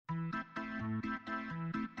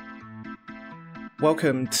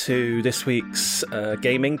Welcome to this week's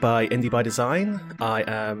Gaming by Indie by Design. I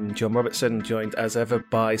am John Robertson, joined as ever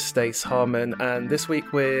by Stace Harmon, and this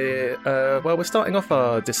week we're starting off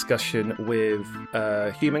our discussion with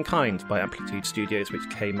Humankind by Amplitude Studios, which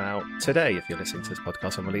came out today, if you're listening to this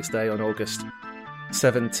podcast on release day, on August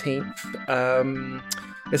 17th.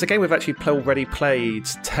 It's a game we've actually already played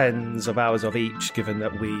tens of hours of each, given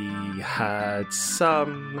that we had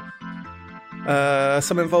some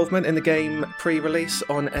involvement in the game pre-release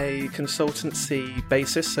on a consultancy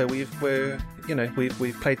basis. So we've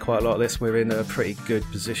played quite a lot of this. We're in a pretty good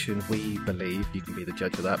position, we believe. You can be the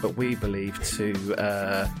judge of that, but we believe to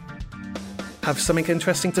have something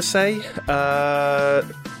interesting to say.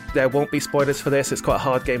 There won't be spoilers for this. It's quite a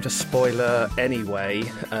hard game to spoiler anyway,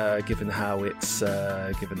 given how it's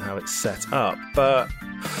set up. But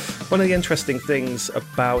one of the interesting things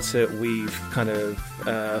about it, we've kind of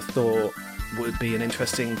thought would be an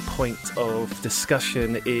interesting point of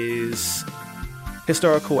discussion, is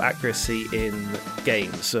historical accuracy in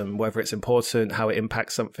games, and whether it's important, how it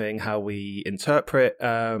impacts something, how we interpret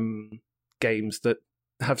games that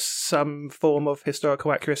have some form of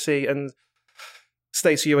historical accuracy. And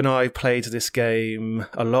Stacey, you and I played this game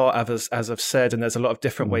a lot, as I've said, and there's a lot of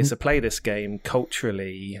different ways to play this game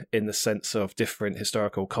culturally, in the sense of different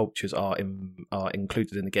historical cultures are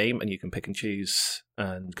included in the game, and you can pick and choose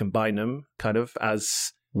and combine them kind of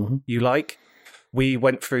as you like. We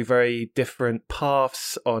went through very different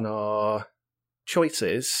paths on our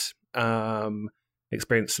choices,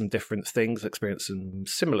 experienced some different things, experienced some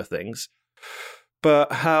similar things.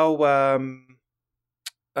 But how...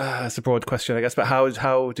 it's a broad question, I guess, but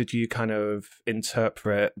how did you kind of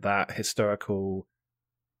interpret that historical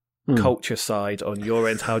culture side on your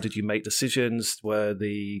end? How did you make decisions? Were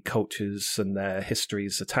the cultures and their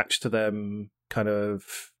histories attached to them? Kind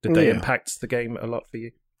of, did they impact the game a lot for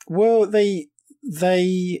you? Well, they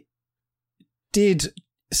did,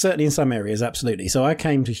 certainly in some areas, absolutely. So I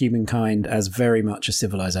came to Humankind as very much a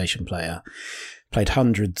Civilization player, played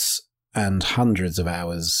hundreds and hundreds of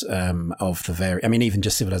hours of the even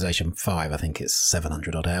just Civilization 5, I think it's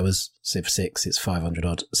 700 odd hours. Civ 6, it's 500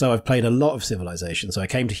 odd. So I've played a lot of Civilization. So I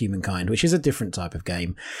came to Humankind, which is a different type of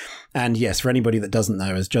game. And yes, for anybody that doesn't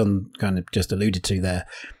know, as John kind of just alluded to there,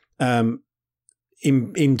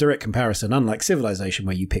 in direct comparison, unlike Civilization,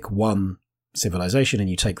 where you pick one civilization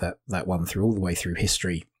and you take that one through all the way through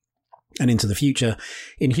history and into the future,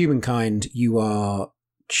 in Humankind, you are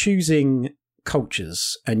choosing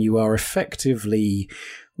cultures and you are effectively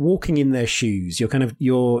walking in their shoes.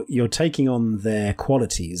 You're taking on their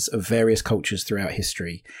qualities of various cultures throughout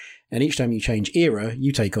history, and each time you change era,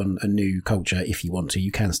 you take on a new culture. If you want to,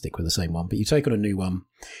 you can stick with the same one, but you take on a new one,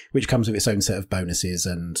 which comes with its own set of bonuses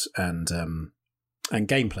and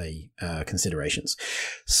gameplay considerations.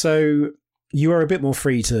 So you are a bit more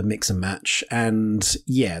free to mix and match, and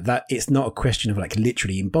that it's not a question of like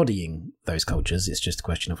literally embodying those cultures. It's just a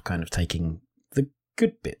question of kind of taking the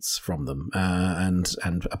good bits from them and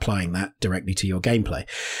applying that directly to your gameplay.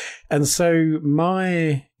 And so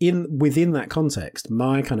within that context,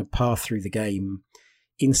 my kind of path through the game,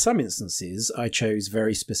 in some instances, I chose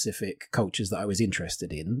very specific cultures that I was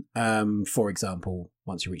interested in. For example,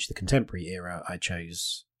 once you reach the contemporary era, I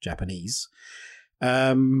chose Japanese.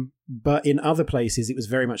 But in other places, it was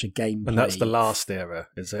very much a gameplay. And that's the last era,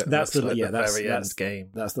 is it? That's the very end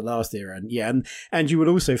game. That's the last era, and you would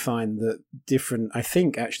also find that different. I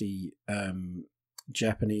think actually,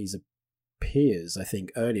 Japanese appears. I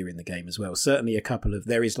think earlier in the game as well. Certainly, a couple of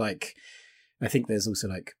there is like. I think there's also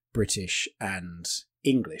like British and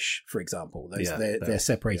English, for example. They're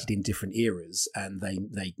separated in different eras, and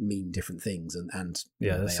they mean different things, and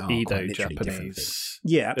there's they are Edo Japanese.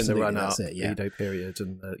 Yeah, absolutely. In the run-up, Edo period,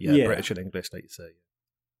 and British and English, like you say.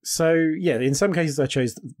 So in some cases I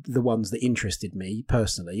chose the ones that interested me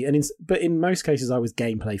personally, but in most cases I was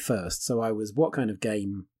gameplay first. So I was, what kind of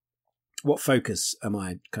game? What focus am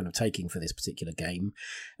I kind of taking for this particular game?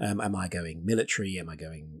 Am I going military? Am I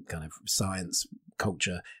going kind of science,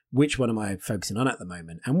 culture? Which one am I focusing on at the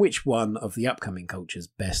moment? And which one of the upcoming cultures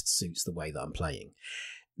best suits the way that I'm playing?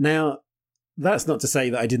 Now, that's not to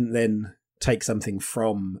say that I didn't then take something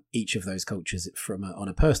from each of those cultures on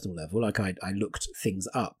a personal level. Like I looked things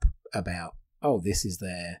up about, this is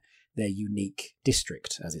their unique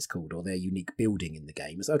district, as it's called, or their unique building in the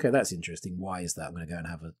game. It's okay, that's interesting. Why is that? I'm going to go and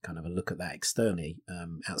have a kind of a look at that externally,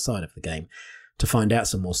 outside of the game, to find out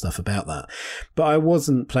some more stuff about that. But I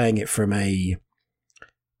wasn't playing it from a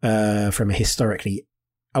historically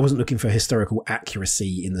I wasn't looking for historical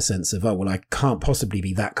accuracy in the sense of, oh, well, I can't possibly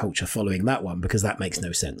be that culture following that one because that makes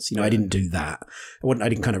no sense. You know, I didn't do that. I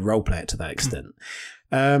didn't kind of role play it to that extent.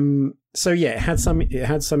 So yeah, it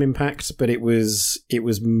had some impact, but it was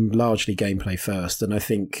largely gameplay first. And I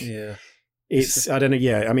think I don't know.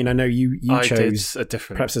 Yeah. I mean, I know you chose a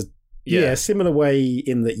different, perhaps a similar way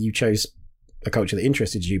in that you chose a culture that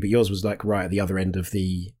interested you, but yours was like right at the other end of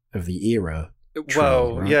the era.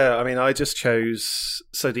 Well, right? yeah, I mean, I just chose...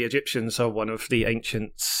 So the Egyptians are one of the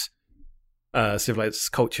ancient civilized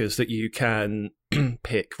cultures that you can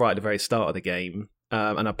pick right at the very start of the game.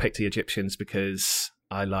 And I picked the Egyptians because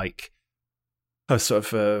I like a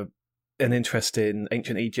sort of an interest in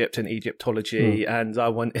ancient Egypt and Egyptology, and I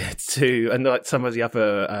wanted to... And like some of the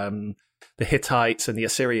other... the Hittites and the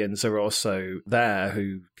Assyrians are also there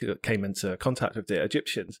who came into contact with the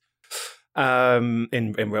Egyptians.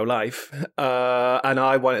 In real life, and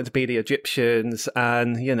I wanted to be the Egyptians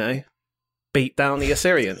and, you know, beat down the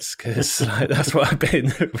Assyrians because like, that's what I've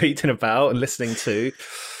been reading about and listening to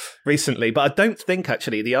recently. But I don't think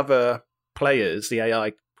actually the other players, the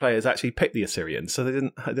AI players, actually picked the Assyrians, so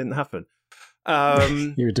it didn't happen.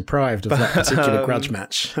 You were deprived of that particular grudge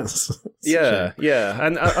match. Yeah.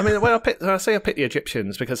 And I mean, when I say I picked the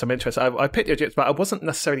Egyptians because I'm interested. I picked the Egyptians, but I wasn't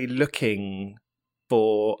necessarily looking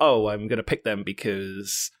for, I'm going to pick them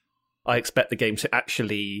because I expect the game to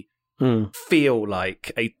actually feel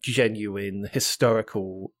like a genuine,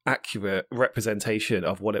 historical, accurate representation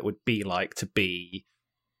of what it would be like to be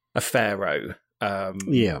a pharaoh.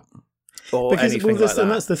 Or because, anything like that.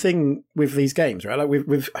 And that's the thing with these games, right? Like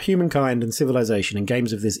with humankind and civilization and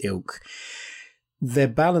games of this ilk, they're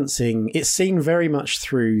balancing. It's seen very much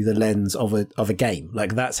through the lens of a game.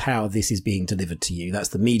 Like that's how this is being delivered to you. That's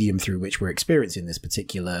the medium through which we're experiencing this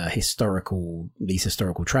particular these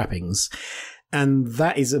historical trappings. And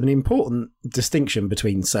that is an important distinction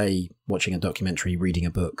between, say, watching a documentary, reading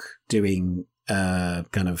a book, doing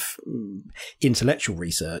kind of intellectual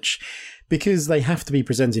research, because they have to be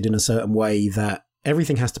presented in a certain way that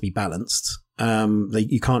everything has to be balanced.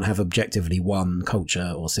 You can't have objectively one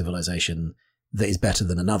culture or civilization that is better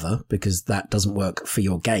than another, because that doesn't work for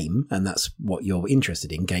your game, and that's what you're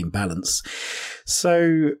interested in, game balance.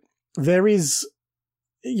 So there is,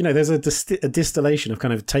 there's a distillation of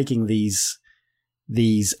kind of taking these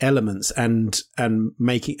elements and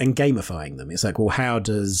making and gamifying them. It's like, well, how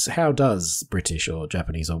does British or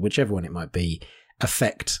Japanese or whichever one it might be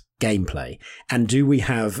affect gameplay? And do we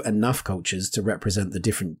have enough cultures to represent the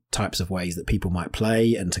different types of ways that people might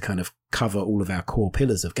play and to kind of cover all of our core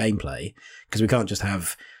pillars of gameplay? Because we can't just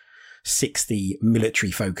have 60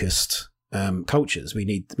 military focused cultures. We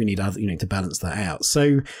need other, to balance that out.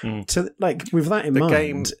 So to with that in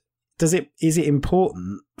mind, is it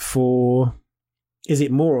important is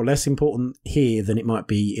it more or less important here than it might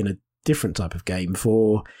be in a different type of game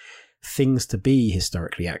for things to be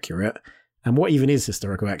historically accurate? And what even is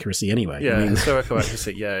historical accuracy anyway? Yeah, historical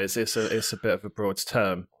accuracy, it's a bit of a broad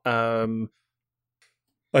term.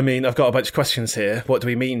 I mean, I've got a bunch of questions here. What do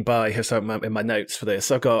we mean by historical, in my notes for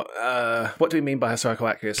this? I've got, what do we mean by historical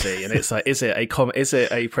accuracy? And it's like, is it a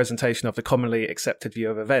presentation of the commonly accepted view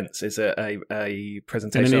of events? Is it a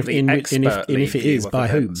presentation of the expertly and if it is, by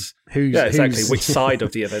events? Whom? Exactly. Which side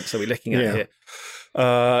of the events are we looking at here?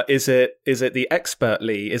 Is it the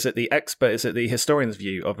historian's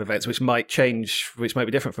view of events, which might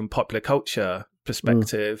be different from popular culture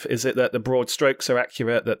perspective? Is it that the broad strokes are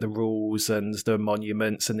accurate, that the rules and the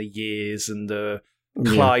monuments and the years and the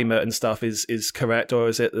climate and stuff is correct, or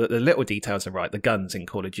is it that the little details are right, the guns in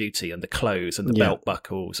Call of Duty and the clothes and the belt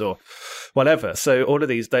buckles or whatever? So all of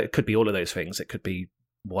these, it could be all of those things. It could be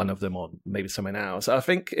one of them or maybe something else. I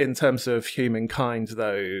think in terms of humankind,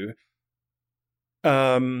 though,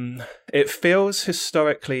 it feels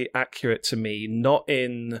historically accurate to me, not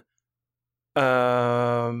in,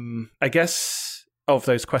 I guess, of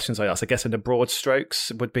those questions I asked, I guess in the broad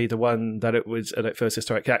strokes would be the one that it feels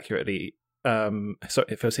historically accurately,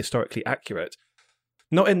 it feels historically accurate.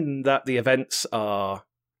 Not in that the events are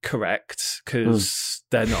correct, because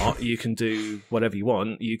they're not. You can do whatever you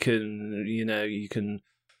want. You can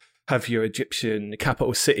have your Egyptian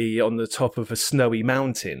capital city on the top of a snowy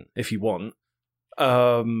mountain if you want.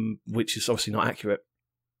 Which is obviously not accurate.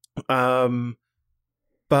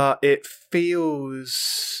 But it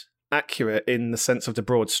feels accurate in the sense of the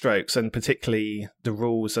broad strokes, and particularly the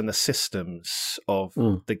rules and the systems of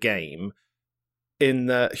the game. In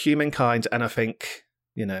the humankind, and I think,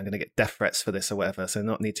 I'm going to get death threats for this or whatever, so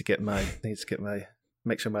make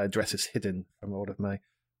sure my address is hidden from all of my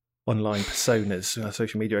online personas,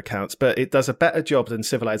 social media accounts. But it does a better job than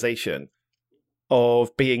Civilization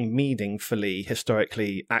of being meaningfully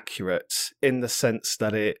historically accurate in the sense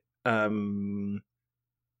that it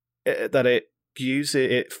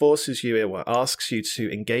forces you, it asks you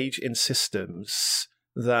to engage in systems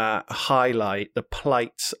that highlight the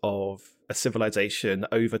plight of a civilization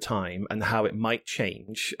over time and how it might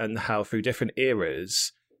change, and how through different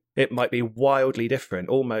eras it might be wildly different,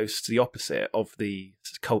 almost the opposite of the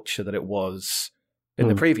culture that it was in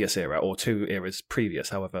the previous era, or 2 eras previous,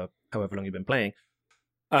 however long you've been playing.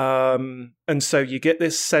 And so you get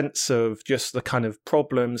this sense of just the kind of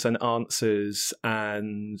problems and answers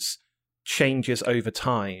and changes over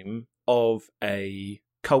time of a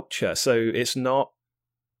culture. So it's not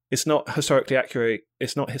historically accurate.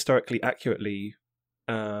 It's not historically accurately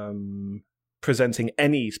presenting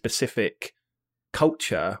any specific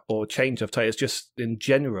culture or change of time. It's just in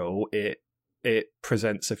general, it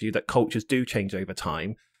presents a view that cultures do change over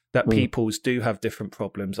time, that peoples do have different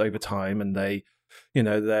problems over time, and they,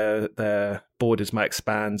 their borders might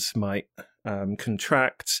expand, might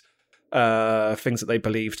contract. Things that they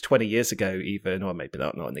believed 20 years ago, even, or maybe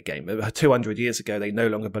not in the game, but 200 years ago, they no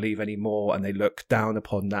longer believe anymore, and they look down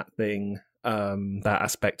upon that thing, that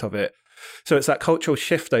aspect of it. So it's that cultural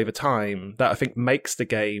shift over time that I think makes the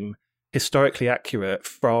game historically accurate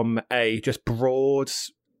from a just broad,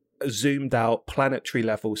 zoomed out planetary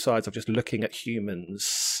level size of just looking at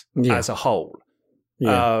humans as a whole.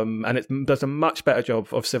 Yeah. And it does a much better job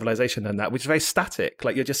of civilization than that, which is very static.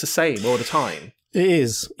 Like, you're just the same all the time. It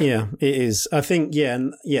is. Yeah, it is. I think,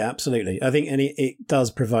 absolutely. I think, and it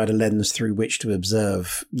does provide a lens through which to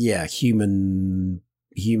observe, human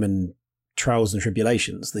trials and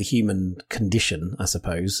tribulations, the human condition, I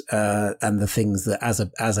suppose, and the things that as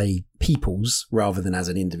a people's rather than as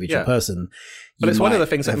an individual person. But it's one of the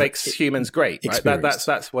things that makes humans great, right?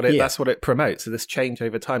 That's what it promotes. So this change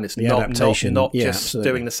over time. It's not just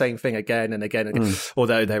doing the same thing again and again.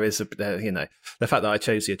 Although there is the fact that I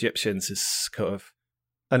chose the Egyptians is kind of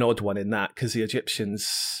an odd one in that, because the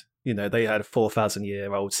Egyptians, they had a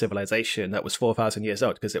 4,000-year-old civilization that was 4,000 years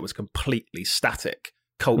old because it was completely static,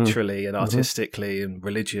 culturally and artistically and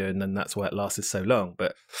religion, and that's why it lasted so long.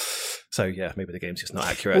 But maybe the game's just not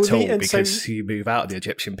accurate at all, because you move out of the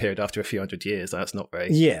Egyptian period after a few hundred years. That's not very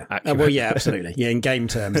accurate. Absolutely. In game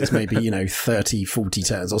terms, it's maybe 30, 40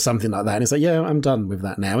 turns or something like that, and it's like, I'm done with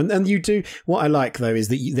that now. And you do, what I like though is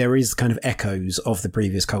that there is kind of echoes of the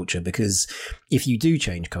previous culture, because if you do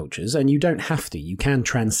change cultures, and you don't have to, you can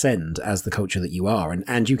transcend as the culture that you are,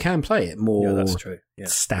 and you can play it more that's true.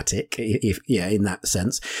 Static, in that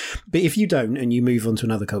sense. But if you don't, and you move on to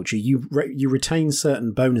another culture, you retain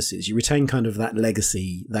certain bonuses. You retain kind of that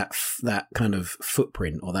legacy, that kind of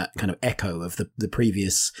footprint, or that kind of echo of the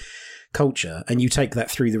previous culture, and you take that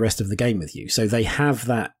through the rest of the game with you. So they have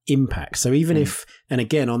that impact. So even if, and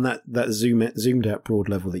again, on that zoomed out broad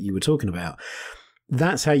level that you were talking about,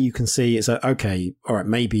 that's how you can see it's like, okay, all right,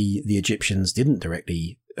 maybe the Egyptians didn't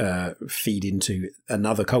directly feed into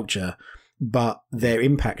another culture, but their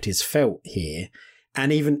impact is felt here.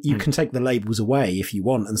 And even you can take the labels away if you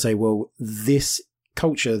want and say, well, this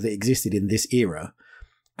culture that existed in this era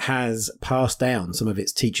has passed down some of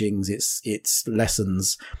its teachings, its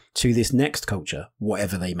lessons to this next culture,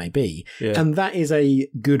 whatever they may be. Yeah. And that is a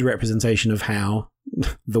good representation of how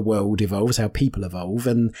the world evolves, how people evolve.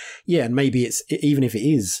 And and maybe it's, even if it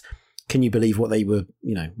is, can you believe what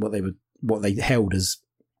they held as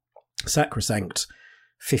sacrosanct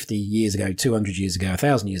 50 years ago, 200 years ago,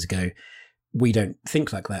 1,000 years ago? We don't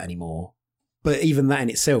think like that anymore. But even that in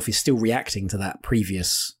itself is still reacting to that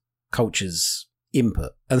previous culture's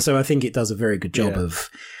input. And so I think it does a very good job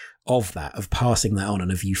of that, of passing that on,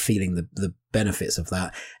 and of you feeling the benefits of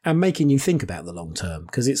that, and making you think about the long term.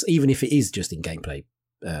 Because it's, even if it is just in gameplay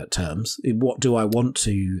terms, what do I want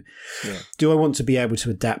to do? I want to be able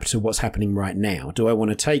to adapt to what's happening right now? Do I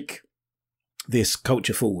want to take this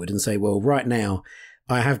culture forward and say, well, right now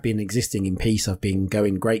I have been existing in peace, I've been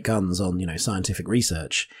going great guns on scientific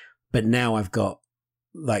research, but now I've got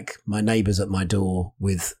like my neighbours at my door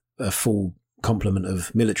with a full complement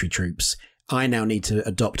of military troops. I now need to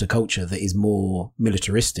adopt a culture that is more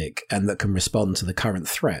militaristic and that can respond to the current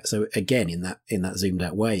threat. So again, in that zoomed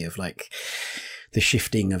out way of like the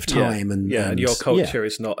shifting of time and your culture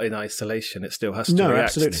is not in isolation. It still has to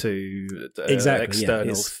react to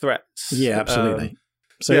external threats. Yeah, absolutely.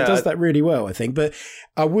 So it does that really well, I think. But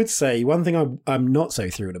I would say one thing I'm not so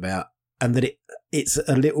thrilled about, and that it's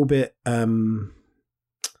a little bit, I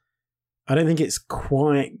don't think it's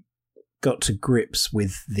quite got to grips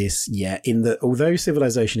with this yet, in that although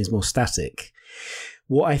civilization is more static,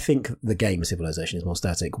 what I think the game Civilization is more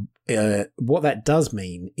static. What that does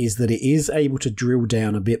mean is that it is able to drill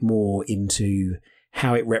down a bit more into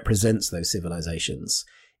how it represents those civilizations,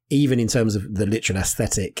 even in terms of the literal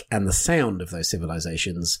aesthetic and the sound of those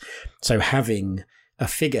civilizations. So having a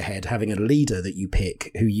figurehead, having a leader that you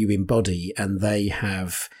pick who you embody, and they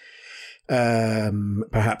have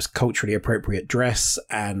perhaps culturally appropriate dress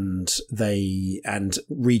and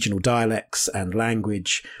regional dialects and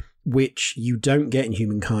language, which you don't get in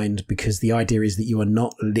Humankind, because the idea is that you are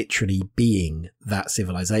not literally being that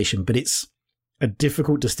civilization. But it's a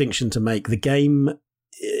difficult distinction to make. The game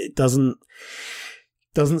doesn't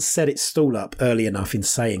set its stall up early enough in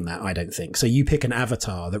saying that, I don't think. So you pick an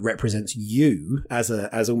avatar that represents you as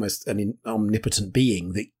almost an omnipotent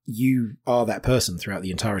being, that you are that person throughout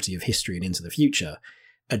the entirety of history and into the future,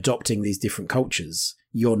 adopting these different cultures.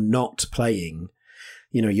 You're not playing,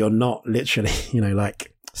 you're not literally,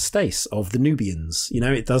 like Stace of the Nubians.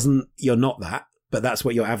 You're not that, but that's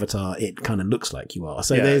what your avatar, it kind of looks like you are.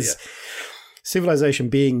 So there's Civilization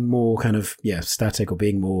being more kind of, static, or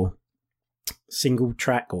being more single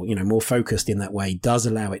track, or more focused in that way, does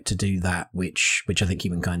allow it to do that, which I think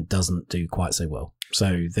Humankind doesn't do quite so well.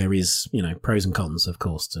 So there is pros and cons, of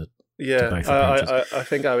course, to both approaches. I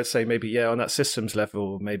think I would say maybe on that systems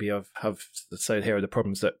level, maybe so here are the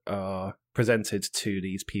problems that are presented to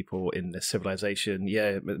these people in this Civilization.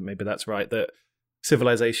 Maybe that's right, that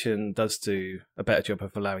Civilization does do a better job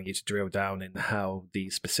of allowing you to drill down in how the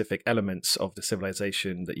specific elements of the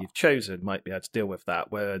civilization that you've chosen might be able to deal with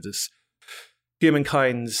that, whereas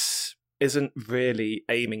Humankind's isn't really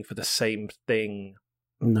aiming for the same thing.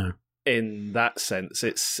 No. In that sense,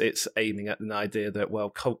 it's aiming at an idea that,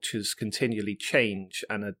 well, cultures continually change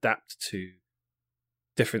and adapt to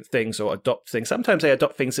different things, or adopt things. Sometimes they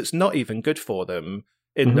adopt things that's not even good for them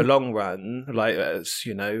in the long run. Like, there's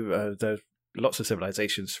lots of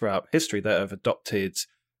civilizations throughout history that have adopted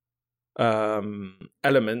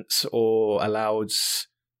elements or allowed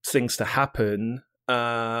things to happen,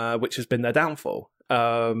 which has been their downfall.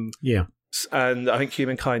 And I think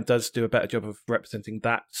Humankind does do a better job of representing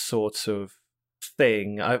that sort of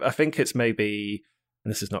thing. I think it's maybe,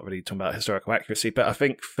 and this is not really talking about historical accuracy, but I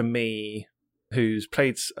think for me, who's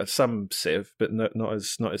played some Civ, but not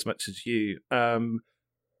as much as you, I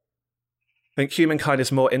think Humankind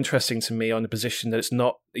is more interesting to me on the position that it's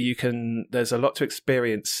not, there's a lot to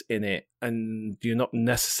experience in it, and you're not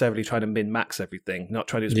necessarily trying to min-max everything, not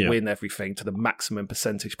trying to just win everything to the maximum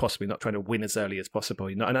percentage possibly, not trying to win as early as possible.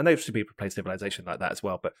 And I know some people play Civilization like that as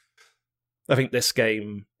well, but I think this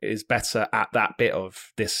game is better at that bit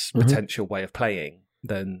of this potential way of playing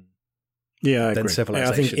than Civilization.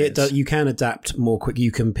 I think you can adapt more quick.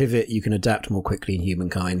 You can pivot. You can adapt more quickly in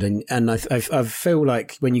Humankind, and I feel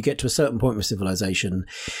like when you get to a certain point with Civilization,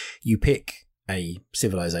 you pick a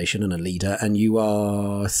civilization and a leader, and you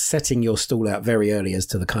are setting your stall out very early as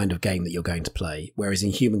to the kind of game that you're going to play. Whereas in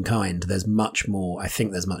Humankind, there's much more. I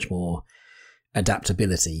think there's much more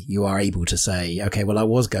adaptability. You are able to say, okay, well, I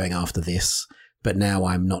was going after this, but now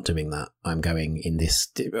I'm not doing that. I'm going in this,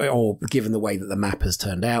 or given the way that the map has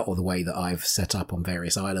turned out, or the way that I've set up on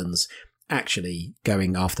various islands, actually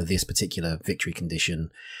going after this particular victory condition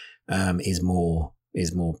is more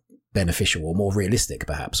beneficial or more realistic,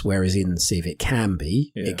 perhaps. Whereas in Civ, it can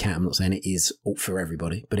be. I'm not saying it is for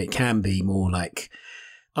everybody, but it can be more like,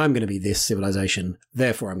 I'm going to be this civilization,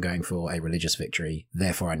 therefore I'm going for a religious victory,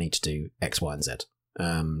 therefore I need to do X, Y, and Z.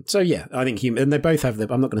 I think and they both have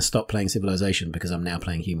I'm not going to stop playing Civilization because I'm now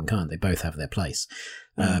playing Humankind. They both have their place,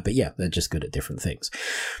 but they're just good at different things.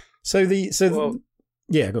 Go on.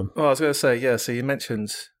 Well, I was going to say, so you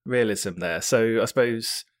mentioned realism there, so I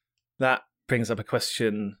suppose that brings up a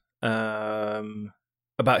question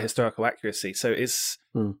about historical accuracy. So is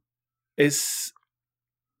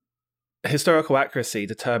historical accuracy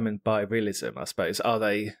determined by realism? I suppose are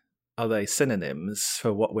they synonyms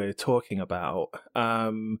for what we're talking about?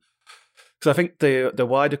 Because I think the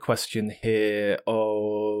wider question here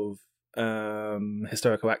of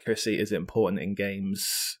historical accuracy, is it important in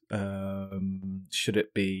games? Should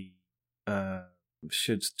it be?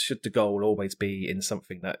 Should the goal always be in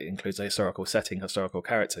something that includes a historical setting, historical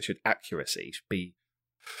character? Should accuracy be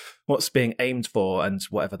what's being aimed for, and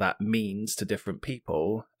whatever that means to different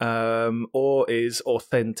people? Or is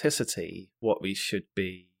authenticity what we should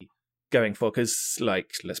be going for? Because,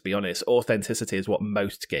 let's be honest, authenticity is what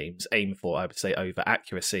most games aim for, I would say, over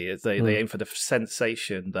accuracy. They aim for the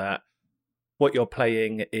sensation that what you're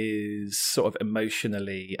playing is sort of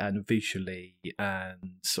emotionally and visually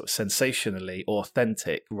and sort of sensationally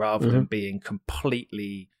authentic, rather than being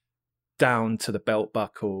completely down to the belt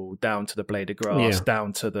buckle, down to the blade of grass,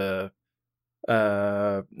 down to the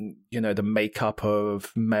the makeup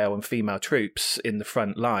of male and female troops in the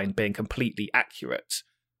front line being completely accurate.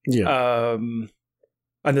 Yeah.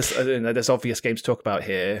 And there's obvious games to talk about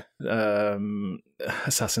here.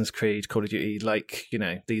 Assassin's Creed, Call of Duty,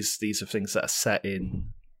 these are things that are set in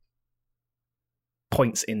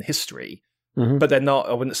points in history. Mm-hmm. But they're not,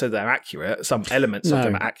 I wouldn't say they're accurate. Some elements of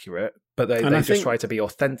them are accurate, but they just try to be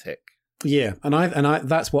authentic. Yeah, and I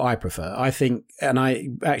that's what I prefer. I think, and I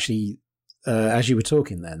actually, as you were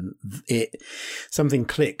talking then, something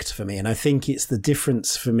clicked for me, and I think it's the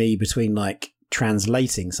difference for me between like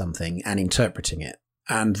translating something and interpreting it.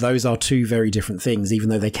 And those are two very different things, even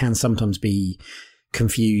though they can sometimes be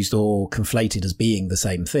confused or conflated as being the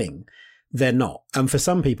same thing. They're not. And for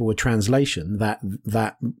some people with translation,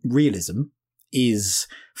 that realism is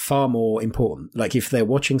far more important. Like if they're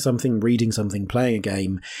watching something, reading something, playing a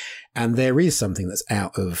game, and there is something that's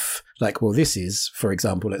out of, like, well, this is, for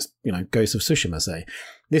example, let's, Ghost of Tsushima say,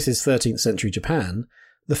 this is 13th century Japan.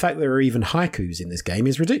 The fact there are even haikus in this game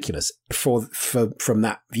is ridiculous from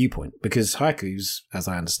that viewpoint, because haikus, as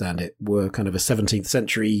I understand it, were kind of a 17th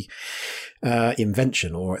century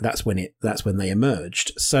invention, or that's when they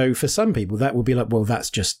emerged. So for some people, that would be like, well,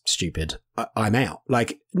 that's just stupid. I'm out.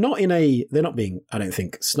 Like, they're not being, I don't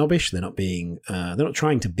think, snobbish. They're not being, they're not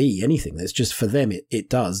trying to be anything. It's just for them, it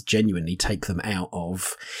does genuinely take them out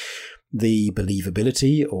of the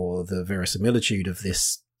believability or the verisimilitude of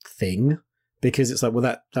this thing. Because it's like,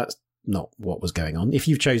 well, that's not what was going on. If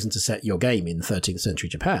you've chosen to set your game in 13th century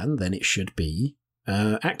Japan, then it should be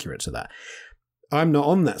accurate to that. I'm not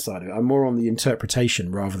on that side of it. I'm more on the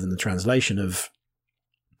interpretation rather than the translation of,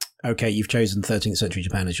 okay, you've chosen 13th century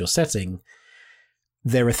Japan as your setting.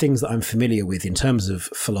 There are things that I'm familiar with in terms of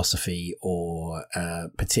philosophy or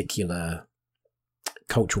particular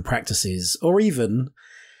cultural practices, or even,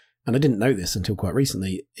 and I didn't know this until quite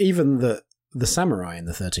recently, even the samurai in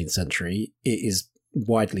the 13th century, it is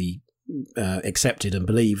widely accepted and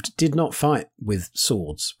believed, did not fight with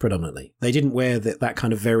swords predominantly. They didn't wear that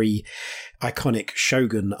kind of very iconic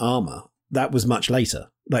shogun armor. That was much later.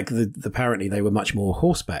 Like apparently they were much more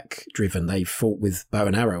horseback driven. They fought with bow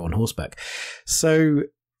and arrow on horseback. So,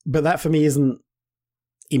 but that for me isn't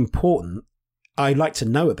important. I like to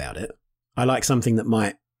know about it. I like something that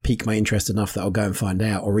might pique my interest enough that I'll go and find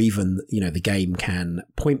out, or even, the game can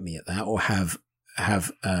point me at that, or have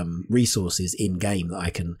resources in game that I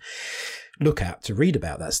can look at to read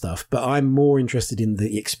about that stuff. But I'm more interested in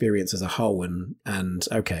the experience as a whole, and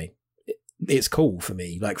okay, it's cool for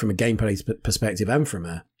me, like from a gameplay perspective and from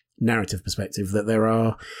a narrative perspective, that there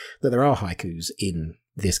are haikus in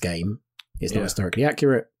this game. It's not historically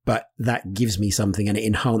accurate, but that gives me something and it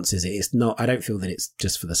enhances it. It's not, I don't feel that it's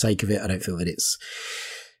just for the sake of it. I don't feel that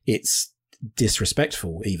it's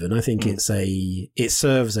disrespectful even. I think it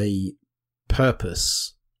serves a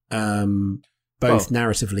purpose, both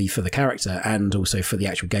narratively for the character and also for the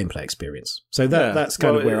actual gameplay experience. So that's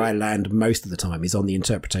kind of where I land most of the time, is on the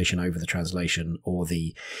interpretation over the translation, or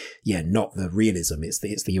not the realism. It's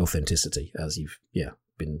the authenticity, as you've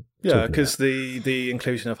been talking because about. the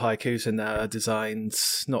inclusion of haikus in there are designed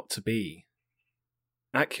not to be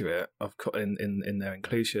accurate in their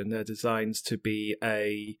inclusion. They're designed to be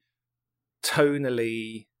a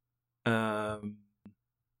tonally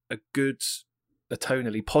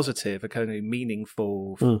positive, a tonally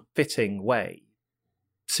meaningful, fitting way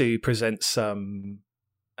to present some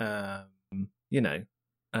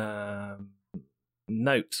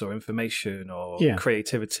notes or information or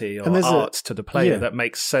creativity or art to the player that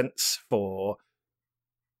makes sense for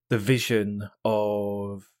the vision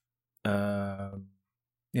of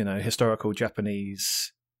historical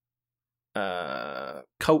Japanese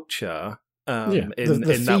culture in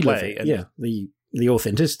that way. The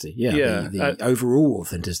authenticity, the overall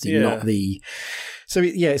authenticity, not the... So,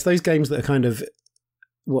 it's those games that are kind of...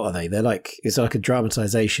 What are they? They're like... It's like a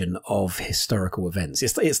dramatization of historical events.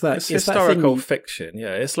 It's historical fiction,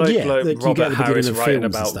 It's like Robert Harris writing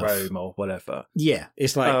about Rome or whatever. Yeah,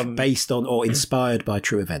 it's like based on or inspired by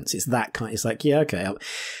true events. It's that kind... It's like,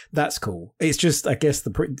 that's cool. It's just, I guess,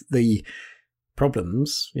 the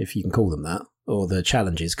problems, if you can call them that, or the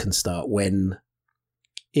challenges can start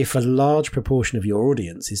if a large proportion of your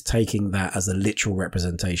audience is taking that as a literal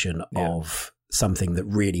representation of something that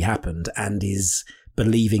really happened and is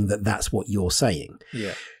believing that that's what you're saying.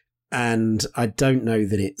 Yeah. And I don't know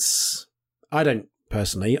that I don't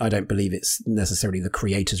believe it's necessarily the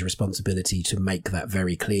creator's responsibility to make that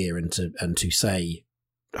very clear and to say,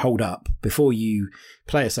 hold up, before you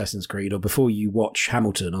play Assassin's Creed or before you watch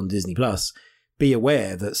Hamilton on Disney Plus, be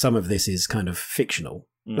aware that some of this is kind of fictional.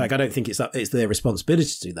 Like, I don't think it's their responsibility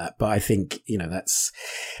to do that, but I think, it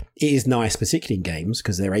is nice, particularly in games,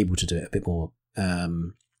 because they're able to do it a bit more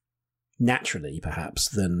naturally, perhaps,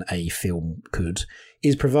 than a film could,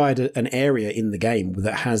 is provide an area in the game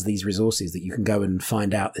that has these resources that you can go and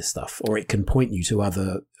find out this stuff, or it can point you to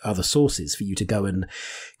other sources for you to go and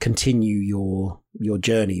continue your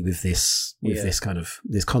journey with this kind of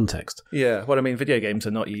this context. Yeah, well, I mean, video games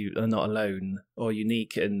are not alone or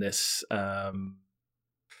unique in this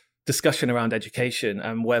discussion around education,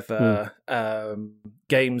 and whether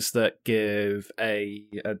games that give a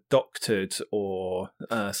doctored or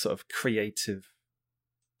sort of creative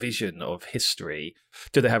vision of history,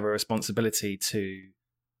 do they have a responsibility to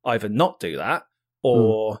either not do that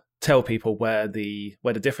or tell people where the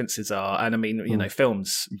differences are? And I mean,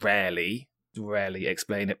 films rarely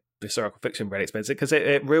explain it. Historical fiction rarely explains it, because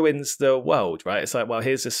it ruins the world, right? It's like, well,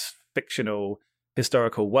 here's this fictional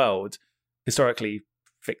historical world, historically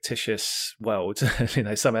fictitious world.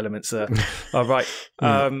 Some elements are right.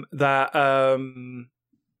 But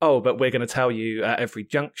we're going to tell you at every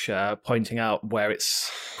juncture, pointing out where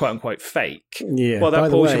it's quote unquote fake. Yeah. Well,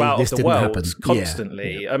 that pulls you out of the world happen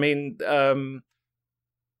constantly. Yeah. I mean,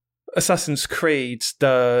 Assassin's Creed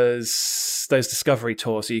does those discovery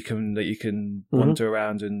tours that you can wander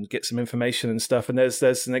around and get some information and stuff. And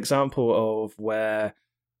there's an example of where.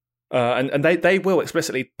 And they will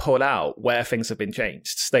explicitly pull out where things have been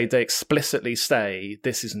changed. They explicitly say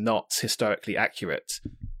this is not historically accurate.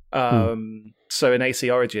 So in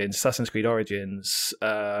Assassin's Creed Origins,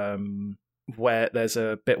 where there's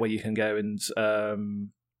a bit where you can go and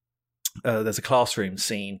there's a classroom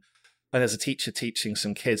scene, and there's a teacher teaching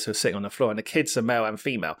some kids who are sitting on the floor, and the kids are male and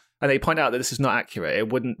female, and they point out that this is not accurate. It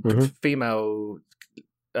wouldn't female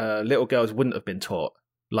little girls wouldn't have been taught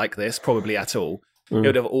like this, probably at all. It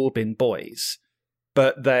would have all been boys.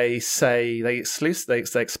 But they explicitly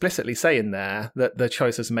say in there that the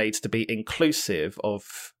choice was made to be inclusive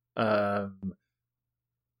of, or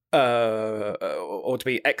to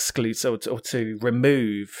be exclusive, or to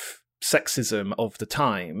remove sexism of the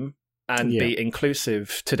time and be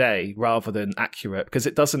inclusive today rather than accurate, because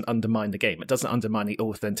it doesn't undermine the game. It doesn't undermine the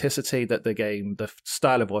authenticity that the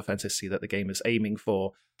style of authenticity that the game is aiming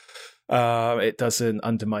for. It doesn't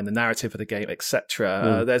undermine the narrative of the game,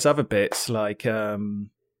 etc. There's other bits like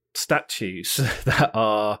statues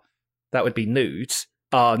that would be nude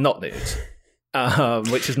are not nude,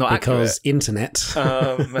 which is not because accurate. Internet.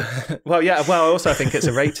 Well, yeah. Well, also I think it's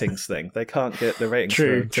a ratings thing. They can't get the ratings.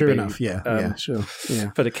 True enough. Yeah. Sure.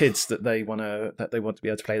 Yeah. For the kids that they want to be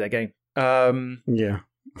able to play their game. Yeah.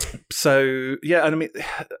 So yeah, and I mean,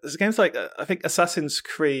 there's games like I think Assassin's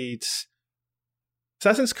Creed,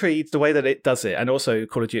 the way that it does it, and also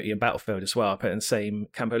Call of Duty and Battlefield as well, I put in the same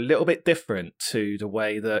camp, a little bit different to the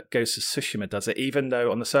way that Ghost of Tsushima does it, even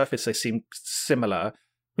though on the surface they seem similar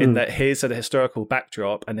in that here's a historical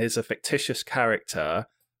backdrop and here's a fictitious character,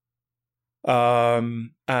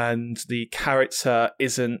 and the character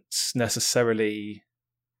isn't necessarily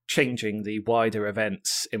changing the wider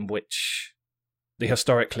events in which, the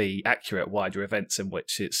historically accurate wider events in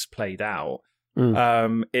which it's played out.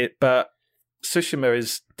 But Tsushima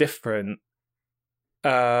is different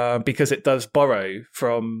because it does borrow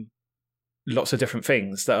from lots of different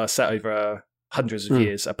things that are set over hundreds of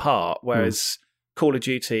years apart, whereas Call of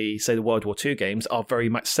Duty, say the World War II games, are very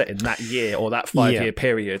much set in that year or that 5-year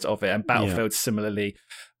period of it, and Battlefield similarly,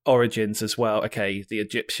 Origins as well. Okay, the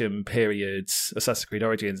Egyptian periods, Assassin's Creed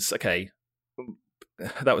Origins, okay,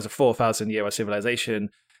 that was a 4,000-year civilization,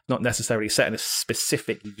 not necessarily set in a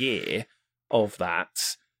specific year of that.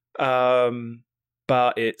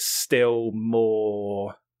 But it's still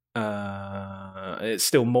more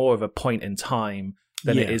of a point in time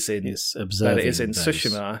than it is in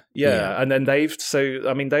Tsushima. And then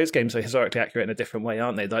those games are historically accurate in a different way,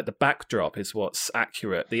 aren't they? Like the backdrop is what's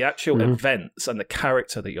accurate. The actual events and the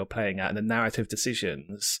character that you're playing at and the narrative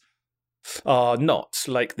decisions are not.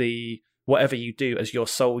 Like whatever you do as your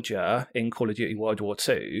soldier in Call of Duty World War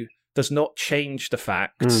II does not change the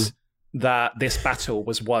fact that this battle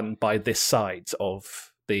was won by this side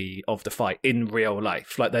of the fight in real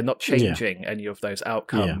life. Like they're not changing any of those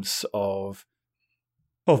outcomes of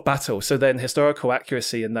battle. So then historical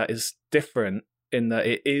accuracy in that is different in that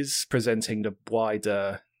it is presenting the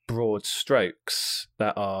wider broad strokes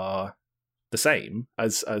that are the same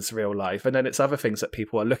as real life. And then it's other things that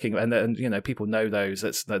people are looking at, and people know those.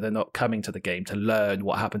 That they're not coming to the game to learn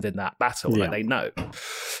what happened in that battle. Like they know.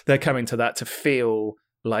 They're coming to that to feel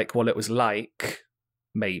like what it was like,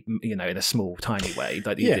 maybe in a small, tiny way,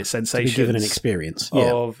 that you get sensations, to be given an experience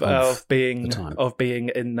of being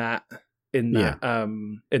in that in that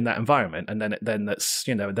environment, and then that's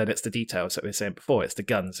then it's the details that we were saying before. It's the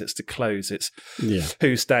guns, it's the clothes, it's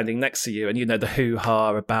who's standing next to you, and the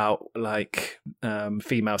hoo-ha about like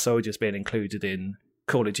female soldiers being included in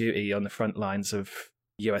Call of Duty on the front lines of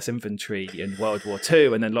US infantry in World War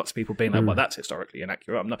II, and then lots of people being like, well, that's historically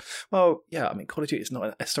inaccurate. I'm not. Well, yeah, I mean, Call of Duty is not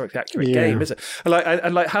a historically accurate game, is it?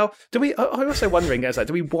 And like how do we? I'm also wondering, is like,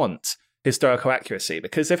 do we want historical accuracy?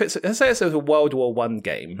 Because if let's say it's a World War I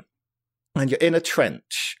game, and you're in a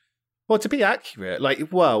trench, well, to be accurate, like,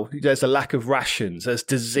 well, there's a lack of rations, there's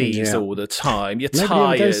disease all the time. You're Nobody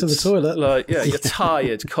tired. goes to the toilet. Like, you're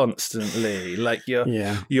tired constantly. Like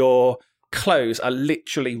your clothes are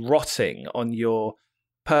literally rotting on your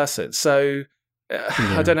person. So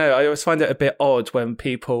I don't know. I always find it a bit odd when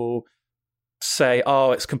people say,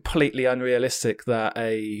 "Oh, it's completely unrealistic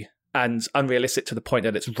and unrealistic to the point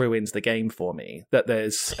that it's ruined the game for me, that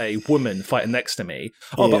there's a woman fighting next to me.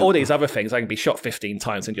 But all these other things, I can be shot 15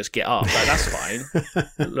 times and just get up. Like, that's fine."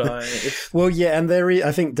 Well, yeah, and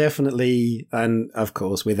I think definitely, and of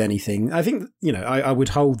course with anything, I think, I would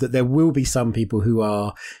hold that there will be some people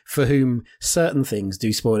for whom certain things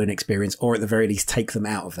do spoil an experience, or at the very least take them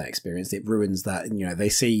out of that experience. It ruins that, they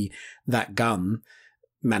see that gun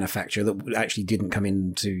manufacturer that actually didn't come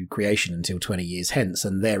into creation until 20 years hence,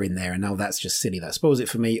 and they're in there, and now that's just silly, that spoils it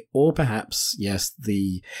for me. Or perhaps, yes,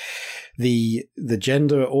 the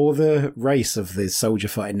gender or the race of the soldier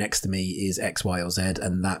fighting next to me is X, Y, or Z,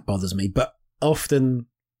 and that bothers me. But often,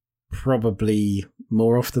 probably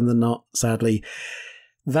more often than not, sadly,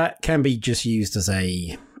 that can be just used as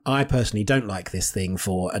I personally don't like this thing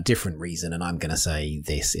for a different reason, and I'm going to say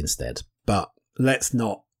this instead. But let's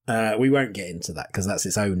not. We won't get into that because that's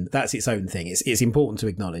its own thing. It's important to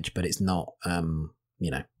acknowledge, but it's not.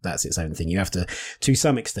 That's its own thing. You have to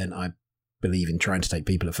some extent, I believe in trying to take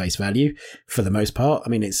people at face value for the most part. I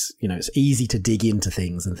mean, it's easy to dig into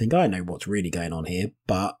things and think I know what's really going on here,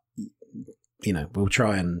 but we'll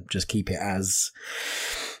try and just keep it as.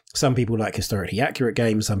 Some people like historically accurate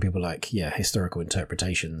games. Some people like historical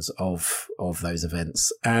interpretations of those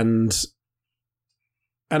events. And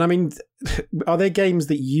I mean, are there games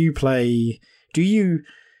that you play?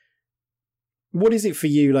 What is it for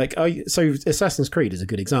you? Like, so Assassin's Creed is a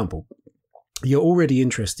good example. You're already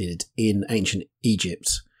interested in ancient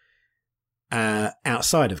Egypt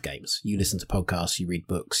outside of games. You listen to podcasts, you read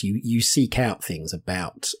books, you seek out things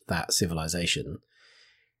about that civilization.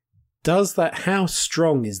 How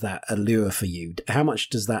strong is that allure for you? How much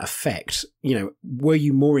does that affect? Were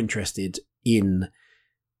you more interested in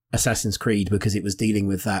Assassin's Creed because it was dealing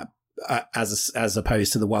with that as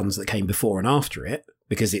opposed to the ones that came before and after it,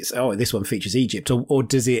 because it's this one features Egypt, or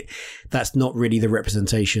does it? That's not really the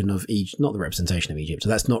representation of Egypt. Not the representation of Egypt. So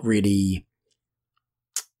that's not really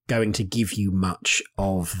going to give you much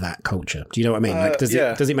of that culture. Do you know what I mean? Like, does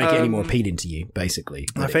it make it any more appealing to you? Basically,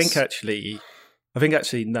 I think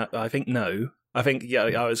no. I think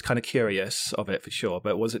I was kind of curious of it for sure,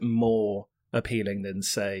 but was it more appealing than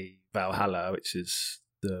say Valhalla, which is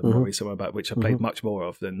the more recent one about which I played much more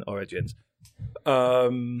of than Origins?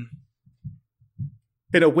 In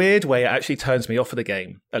a weird way, it actually turns me off of the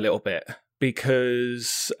game a little bit,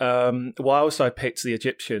 because whilst I picked the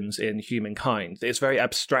Egyptians in Humankind, it's very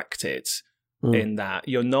abstracted in that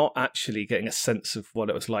you're not actually getting a sense of what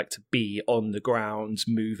it was like to be on the ground,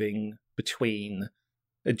 moving between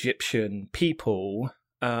Egyptian people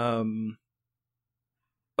on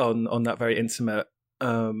that very intimate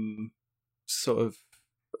sort of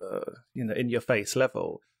in your face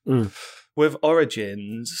level. With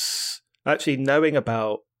Origins, actually knowing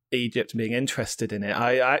about Egypt and being interested in it,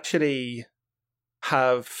 I actually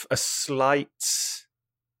have a slight,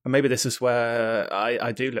 and maybe this is where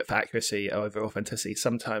I do look for accuracy over authenticity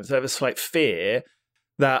sometimes. I have a slight fear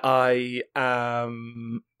that I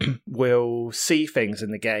will see things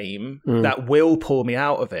in the game that will pull me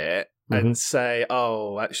out of it and say,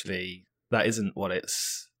 "Oh, actually, that isn't what it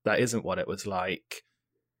was like."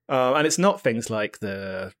 And it's not things like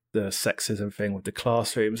the sexism thing with the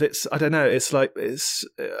classrooms. I don't know. It's like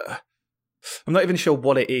I'm not even sure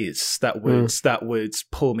what it is that would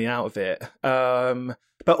pull me out of it.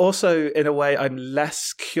 But also, in a way, I'm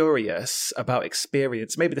less curious about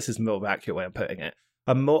experience. Maybe this is more of an accurate way of putting it.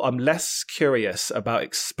 I'm less curious about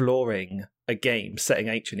exploring a game setting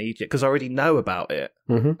ancient Egypt because I already know about it.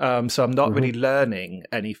 So I'm not really learning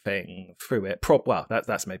anything through it.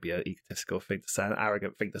 That's maybe an egotistical thing to say, an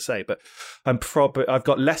arrogant thing to say, but I've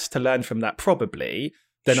got less to learn from that probably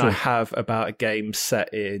than I have about a game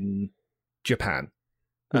set in Japan.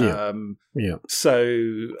 So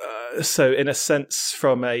in a sense,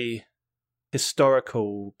 from a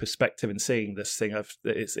historical perspective in seeing this thing,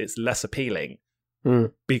 it's less appealing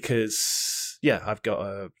because I've got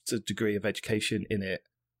a degree of education in it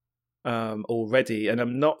already, and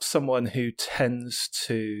I'm not someone who tends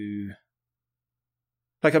to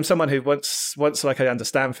I'm someone who once I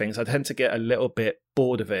understand things, I tend to get a little bit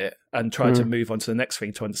bored of it and try to move on to the next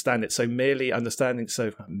thing to understand it. So understanding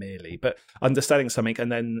something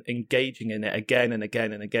and then engaging in it again and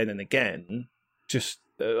again and again and again, just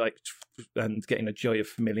and getting a joy of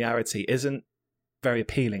familiarity isn't very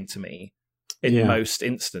appealing to me in most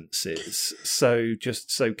instances. So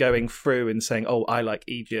going through and saying, oh, I like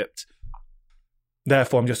Egypt,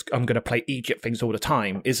 therefore I'm going to play Egypt things all the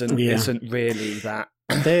time isn't really that.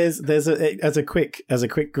 There's as a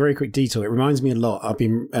very quick detour. It reminds me a lot. I've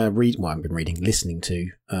been listening to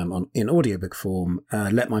in audiobook form.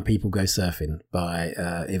 Let My People Go Surfing by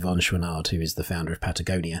Yvon Chouinard, who is the founder of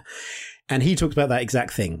Patagonia, and he talks about that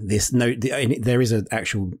exact thing. There is an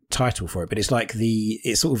actual title for it, but it's sort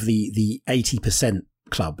of the 80%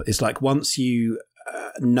 club. It's like once you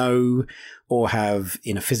know or have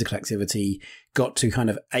in a physical activity got to kind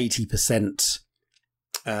of 80%.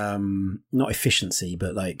 Not efficiency,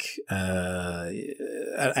 but an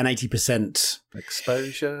 80%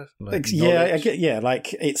 exposure. It's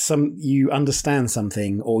you understand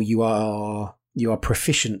something, or you are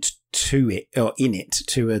proficient to it or in it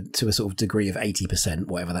to a sort of degree of 80%,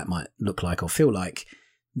 whatever that might look like or feel like.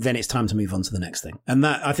 Then it's time to move on to the next thing, and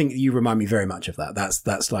that I think you remind me very much of that.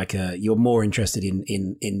 That's like you're more interested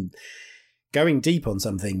in going deep on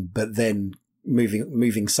something, but then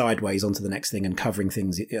moving sideways onto the next thing and covering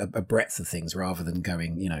things, a breadth of things, rather than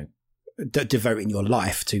going, devoting your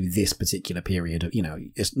life to this particular period.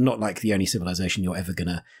 It's not like the only civilization you're ever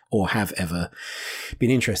gonna or have ever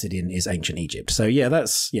been interested in is ancient Egypt. So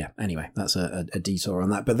anyway, that's a detour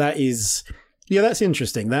on that. But that is, that's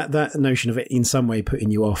interesting. That notion of it in some way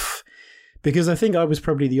putting you off, because I think I was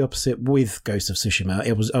probably the opposite with Ghost of Tsushima.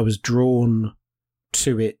 I was drawn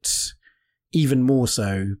to it even more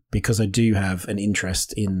so because I do have an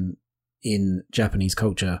interest in Japanese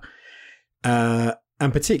culture, and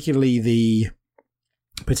particularly the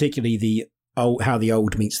old, how the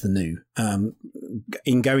old meets the new.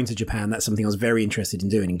 In going to Japan, that's something I was very interested in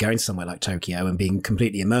doing. In going to somewhere like Tokyo and being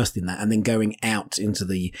completely immersed in that, and then going out into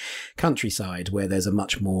the countryside where there's a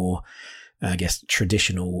much more, I guess,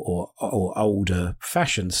 traditional or older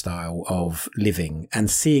fashioned style of living, and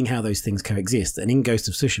seeing how those things coexist. And in Ghost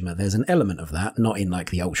of Tsushima, there's an element of that, not in like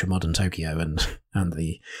the ultra modern Tokyo and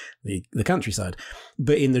the countryside,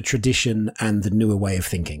 but in the tradition and the newer way of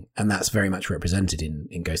thinking. And that's very much represented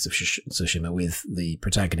in Ghost of Tsushima with the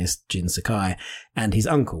protagonist Jin Sakai and his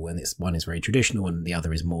uncle. And one is very traditional and the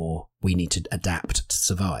other is more, we need to adapt to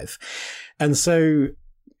survive. So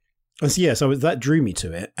that drew me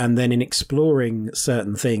to it. And then in exploring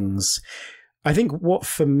certain things, I think what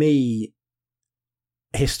for me,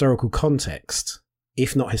 historical context,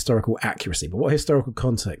 if not historical accuracy, but what historical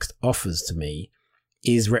context offers to me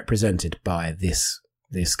is represented by this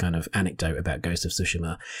kind of anecdote about Ghost of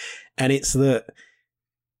Tsushima. And it's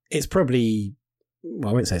probably, well,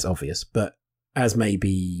 I won't say it's obvious, but as may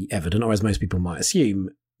be evident, or as most people might assume,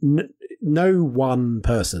 no one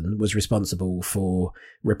person was responsible for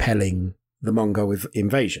repelling the Mongol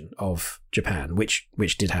invasion of Japan, which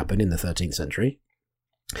did happen in the 13th century.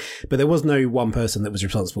 But there was no one person that was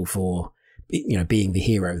responsible for, being the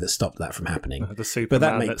hero that stopped that from happening. The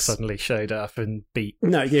Superman that suddenly showed up and beat.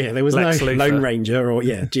 No, there was Lex no Luthor. Lone Ranger or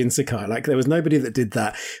Jin Sakai. Like there was nobody that did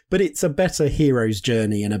that. But it's a better hero's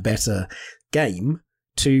journey and a better game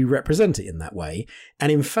to represent it in that way.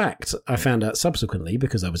 And in fact, I found out subsequently,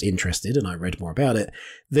 because I was interested and I read more about it,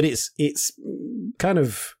 that it's kind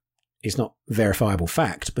of, it's not verifiable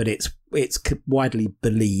fact, but it's widely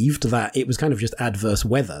believed that it was kind of just adverse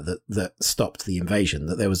weather that stopped the invasion,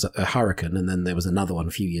 that there was a hurricane and then there was another one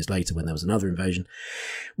a few years later when there was another invasion,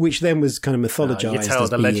 which then was kind of mythologized. You tell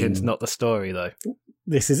the legend, not the story, though.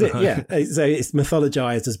 This is it, yeah. So it's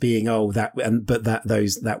mythologized as being,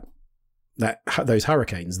 those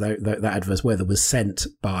hurricanes, that adverse weather was sent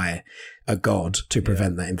by a god to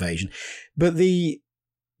prevent that invasion.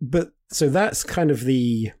 So that's kind of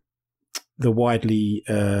the widely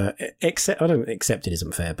accepted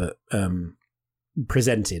isn't fair, but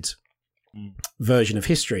presented version of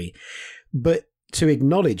history. But to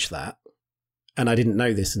acknowledge that, and I didn't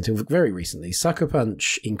know this until very recently, Sucker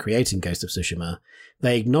Punch, in creating Ghost of Tsushima,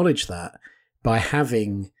 they acknowledged that by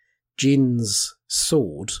having Jin's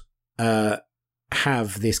sword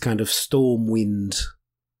have this kind of Stormwind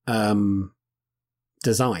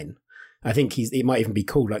design. I think it might even be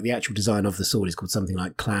called, like the actual design of the sword is called something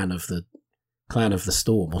like Clan of the Clan of the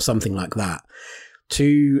Storm or something like that,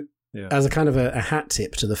 as a kind of a hat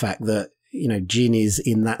tip to the fact that, you know, Jin is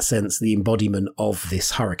in that sense the embodiment of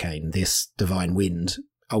this hurricane, this divine wind,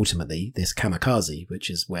 ultimately this kamikaze, which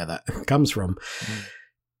is where that comes from.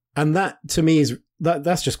 And that to me is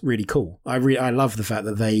that's just really cool. I love the fact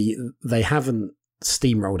that they haven't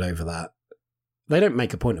steamrolled over that. They don't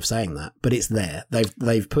make a point of saying that, but it's there.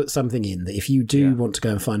 They've put something in that if you do want to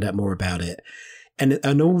go and find out more about it,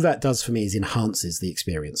 and all that does for me is enhances the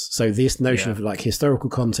experience. So this notion of like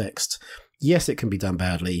historical context, yes, it can be done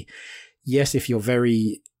badly. Yes, if you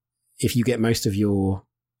get most of your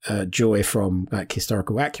joy from like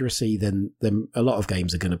historical accuracy, then a lot of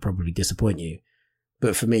games are going to probably disappoint you.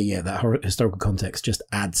 But for me, that historical context just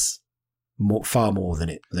adds far more than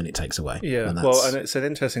it takes away. Yeah, and it's an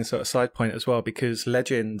interesting sort of side point as well, because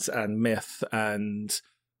legends and myth and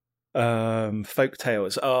folk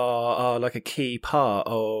tales are like a key part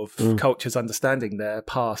of cultures understanding their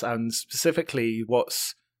past, and specifically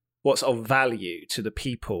what's of value to the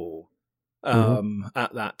people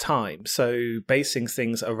at that time. So basing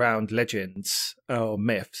things around legends or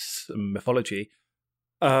myths and mythology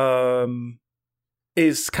can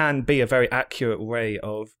be a very accurate way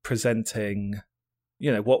of presenting,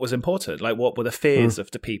 you know, what was important, like what were the fears of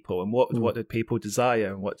the people, and what did people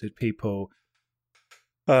desire, and what did people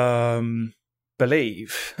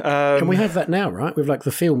believe. And we have that now, right? With like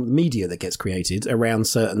the film media that gets created around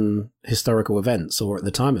certain historical events or at the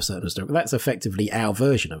time of certain historical. That's effectively our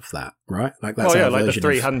version of that, right? Like that's like the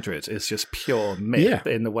 300 is just pure myth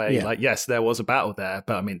in the way. Like, yes, there was a battle there,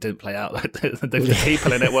 but I mean, it didn't play out. Like the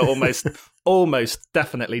people in it were almost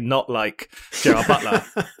definitely not like Gerard Butler.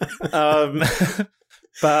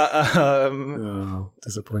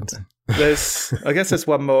 Disappointing. I guess there's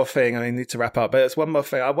one more thing. I need to wrap up, but there's one more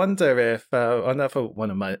thing. I wonder if another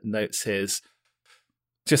one of my notes is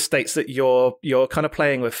just states that you're kind of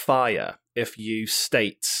playing with fire if you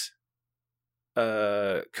state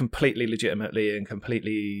completely legitimately and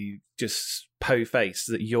completely just po-faced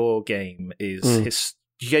that your game is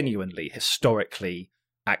genuinely historically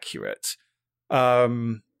accurate,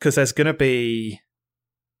 because there's going to be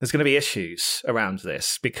issues around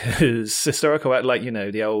this, because historical, like, you know,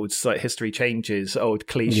 the old like history changes, old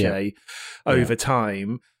cliche over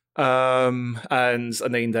time. And I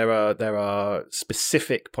mean, there are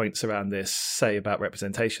specific points around this, say about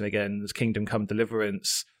representation. Again, Kingdom Come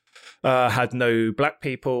Deliverance had no black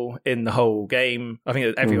people in the whole game. I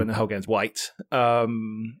think everyone in the whole game is white.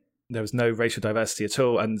 There was no racial diversity at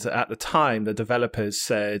all. And at the time, the developers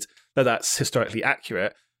said that that's historically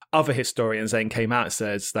accurate. Other historians then came out and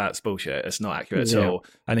said that's bullshit. It's not accurate at all.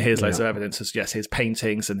 And here's loads of evidence of his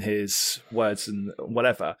paintings and his words and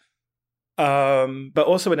whatever. But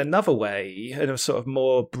also in another way, in a sort of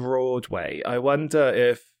more broad way, I wonder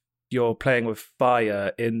if you're playing with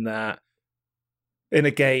fire in that in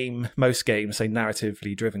a game, most games, say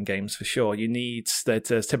narratively driven games for sure,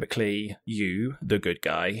 there's typically you, the good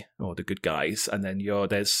guy, or the good guys, and then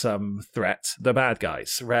there's some threat, the bad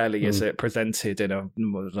guys. Rarely is it presented in a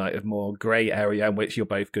more grey area in which you're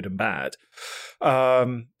both good and bad.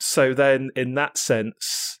 So then in that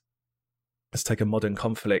sense, let's take a modern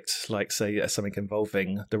conflict, like say something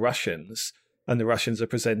involving the Russians, and the Russians are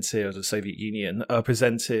presented, or the Soviet Union, are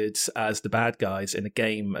presented as the bad guys in a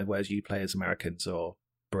game, whereas you play as Americans or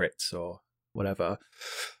Brits or whatever.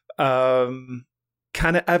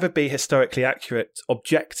 Can it ever be historically accurate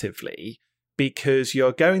objectively? Because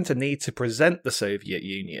you're going to need to present the Soviet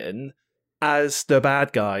Union as the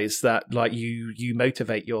bad guys that like you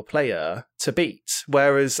motivate your player to beat.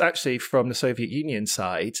 Whereas actually from the Soviet Union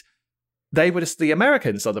side, the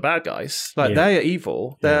Americans are the bad guys. Like they're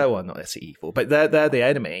evil. They're not necessarily evil, but they're the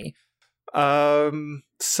enemy.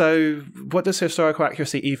 So what does historical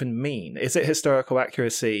accuracy even mean? Is it historical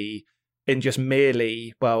accuracy in just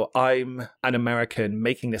merely, well, I'm an American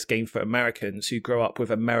making this game for Americans who grow up with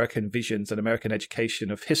American visions and American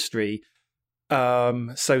education of history.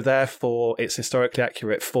 So therefore it's historically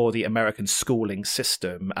accurate for the American schooling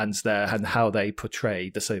system and how they portray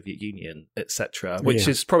the Soviet Union, etc., which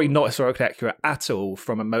is probably not historically accurate at all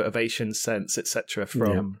from a motivation sense, etc.,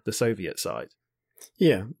 from the Soviet side.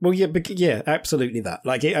 Yeah, well, absolutely that.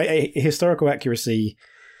 Like historical accuracy,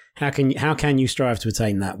 how can you strive to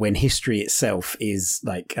attain that when history itself is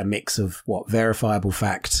like a mix of verifiable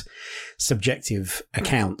fact, subjective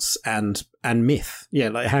accounts, and myth? Yeah,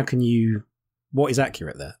 like how can you? What is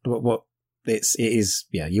accurate there? It is.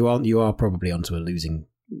 Yeah, you are probably onto a losing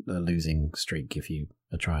streak if you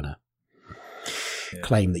are trying to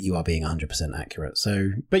claim that you are being 100% accurate.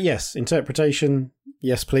 So, but yes, interpretation,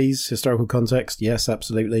 yes, please. Historical context, yes,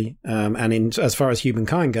 absolutely. And as far as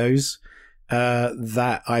humankind goes,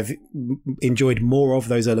 that I've enjoyed more of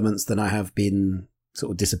those elements than I have been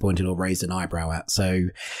sort of disappointed or raised an eyebrow at. So,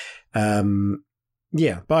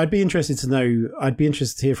 yeah, but I'd be interested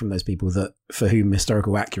to hear from those people that for whom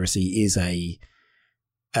historical accuracy is an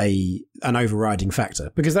overriding factor,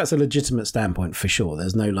 because that's a legitimate standpoint for sure.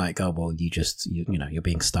 There's no like, oh well, you're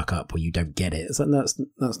being stuck up or you don't get it. So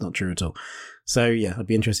that's not true at all. So yeah, I'd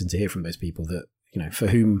be interested to hear from those people that, for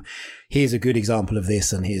whom here's a good example of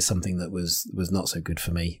this and here's something that was not so good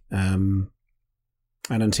for me.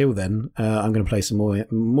 And until then, I'm going to play some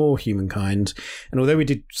more Humankind. And although we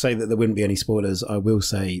did say that there wouldn't be any spoilers, I will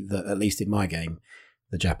say that at least in my game,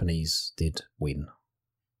 the Japanese did win.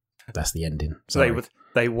 That's the ending. So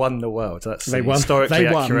they won the world. That's the historically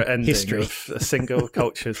accurate ending. History. Of a single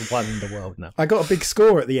culture's won the world now. I got a big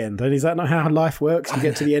score at the end. And is that not how life works? You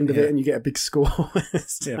get to the end of it and you get a big score.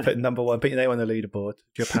 Yeah, put number one, put your name on the leaderboard.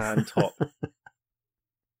 Japan top.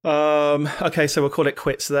 Okay, so we'll call it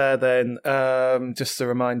quits there then. Just a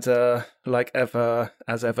reminder,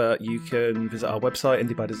 as ever, you can visit our website,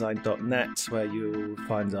 indiebydesign.net, where you'll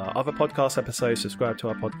find our other podcast episodes. Subscribe to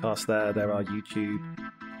our podcast there. There are YouTube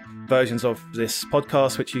versions of this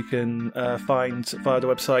podcast, which you can find via the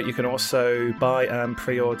website. You can also buy and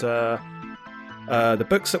pre-order the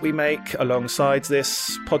books that we make alongside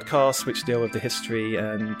this podcast, which deal with the history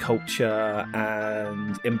and culture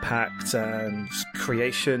and impact and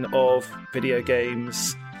creation of video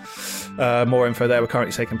games. More info there. We're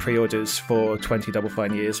currently taking pre-orders for 20 Double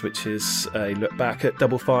Fine Years, which is a look back at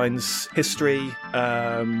Double Fine's history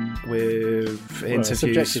with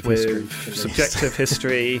interviews with subjective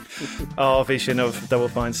history, our vision of Double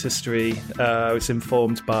Fine's history. It's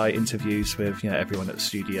informed by interviews with everyone at the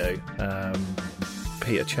studio.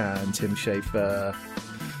 Peter Chan, Tim Schafer.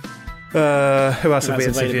 Who else have we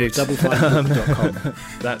interviewed? DoubleFineBook.com.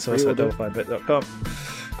 That's also DoubleFineBook.com.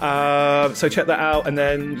 So check that out, and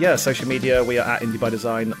then social media, we are at Indie by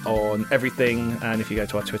Design on everything, and if you go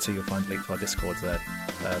to our Twitter you'll find a link to our Discord there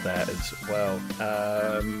as well.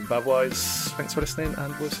 But otherwise, thanks for listening,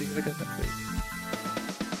 and we'll see you again next week.